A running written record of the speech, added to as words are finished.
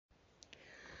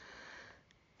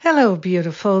Hello,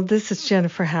 beautiful. This is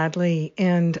Jennifer Hadley,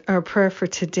 and our prayer for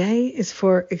today is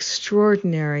for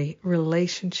extraordinary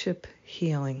relationship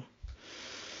healing.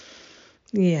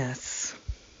 Yes,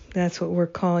 that's what we're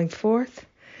calling forth.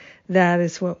 That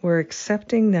is what we're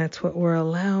accepting. That's what we're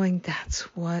allowing. That's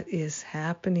what is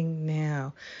happening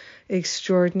now.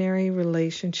 Extraordinary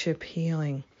relationship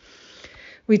healing.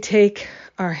 We take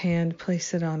our hand,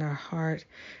 place it on our heart,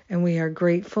 and we are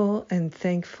grateful and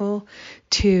thankful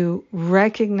to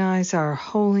recognize our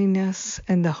holiness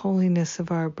and the holiness of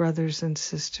our brothers and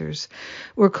sisters.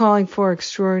 We're calling for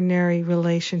extraordinary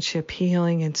relationship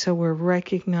healing, and so we're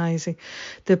recognizing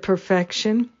the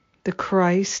perfection, the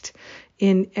Christ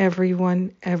in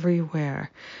everyone, everywhere.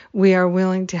 We are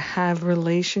willing to have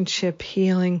relationship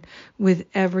healing with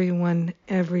everyone,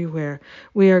 everywhere.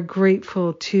 We are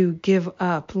grateful to give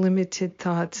up limited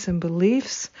thoughts and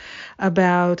beliefs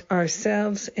about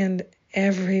ourselves and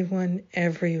everyone,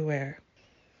 everywhere.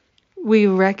 We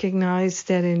recognize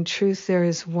that in truth there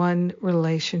is one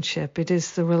relationship. It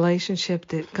is the relationship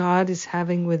that God is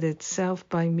having with itself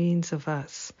by means of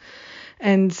us.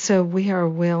 And so we are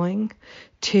willing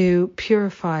to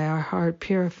purify our heart,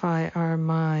 purify our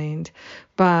mind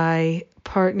by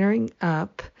partnering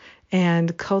up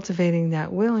and cultivating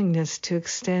that willingness to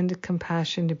extend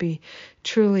compassion, to be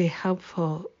truly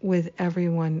helpful with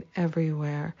everyone,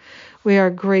 everywhere. We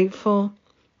are grateful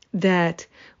that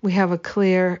we have a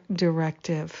clear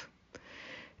directive,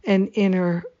 an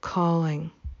inner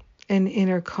calling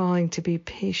to be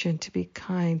patient, to be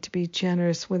kind, to be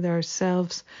generous with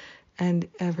ourselves and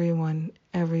everyone,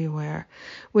 everywhere.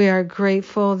 We are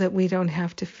grateful that we don't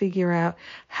have to figure out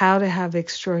how to have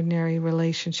extraordinary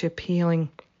relationship healing.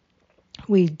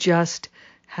 We just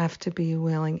have to be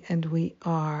willing, and we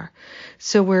are.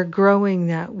 So we're growing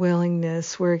that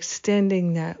willingness. We're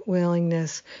extending that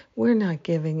willingness. We're not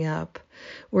giving up.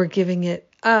 We're giving it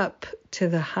up to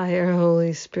the higher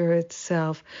Holy Spirit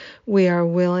self. We are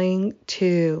willing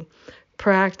to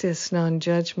practice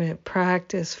non-judgment,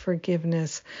 practice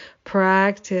forgiveness,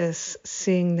 practice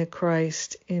seeing the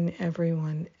Christ in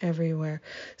everyone, everywhere.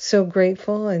 So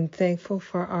grateful and thankful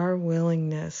for our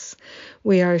willingness.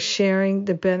 We are sharing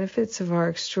the benefits of our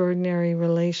extraordinary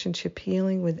relationship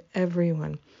healing with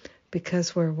everyone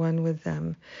because we're one with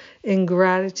them. In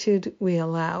gratitude, we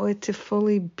allow it to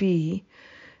fully be,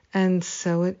 and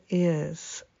so it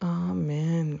is.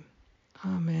 Amen.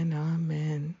 Amen.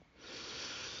 Amen.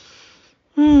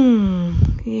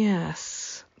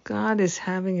 Yes, God is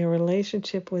having a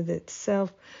relationship with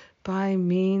itself by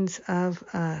means of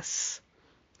us.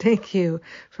 Thank you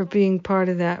for being part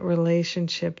of that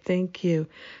relationship. Thank you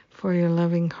for your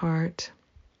loving heart.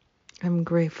 I'm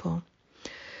grateful.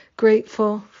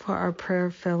 Grateful for our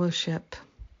prayer fellowship.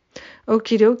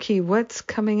 Okie dokie, what's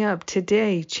coming up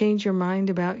today? Change your mind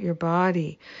about your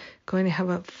body. Going to have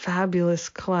a fabulous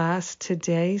class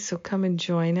today, so come and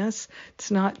join us. It's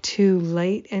not too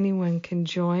late. Anyone can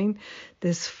join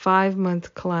this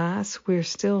 5-month class. We're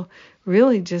still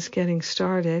really just getting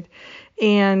started,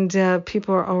 and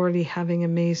people are already having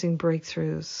amazing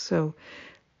breakthroughs. So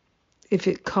if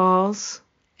it calls,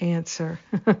 answer.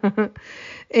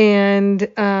 And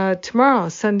tomorrow,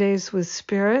 Sundays with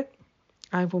Spirit,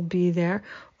 I will be there.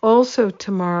 Also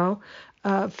tomorrow,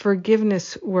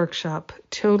 forgiveness workshop,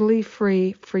 totally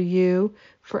free for you,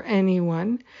 for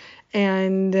anyone.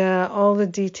 And all the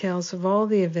details of all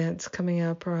the events coming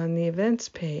up are on the events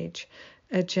page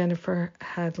at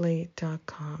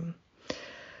jenniferhadley.com.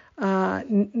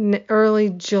 Early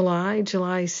July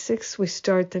 6th, we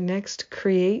start the next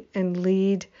Create and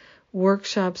Lead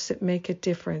workshops that make a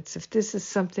difference. If this is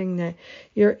something that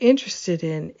you're interested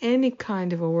in, any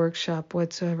kind of a workshop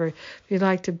whatsoever, if you'd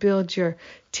like to build your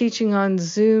teaching on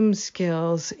Zoom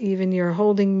skills, even your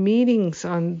holding meetings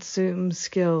on Zoom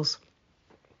skills,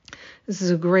 this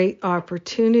is a great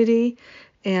opportunity,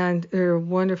 and there are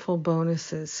wonderful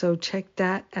bonuses. So check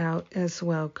that out as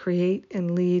well. Create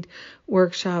and Lead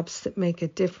workshops that make a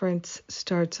difference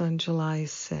starts on July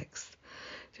 6th.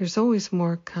 There's always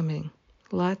more coming.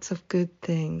 Lots of good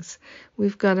things.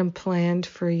 We've got them planned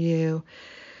for you.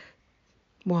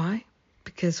 Why?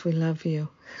 Because we love you.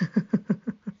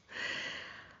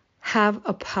 Have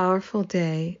a powerful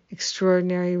day.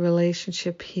 Extraordinary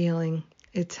relationship healing.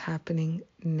 It's happening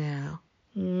now.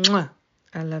 Mwah.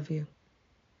 I love you.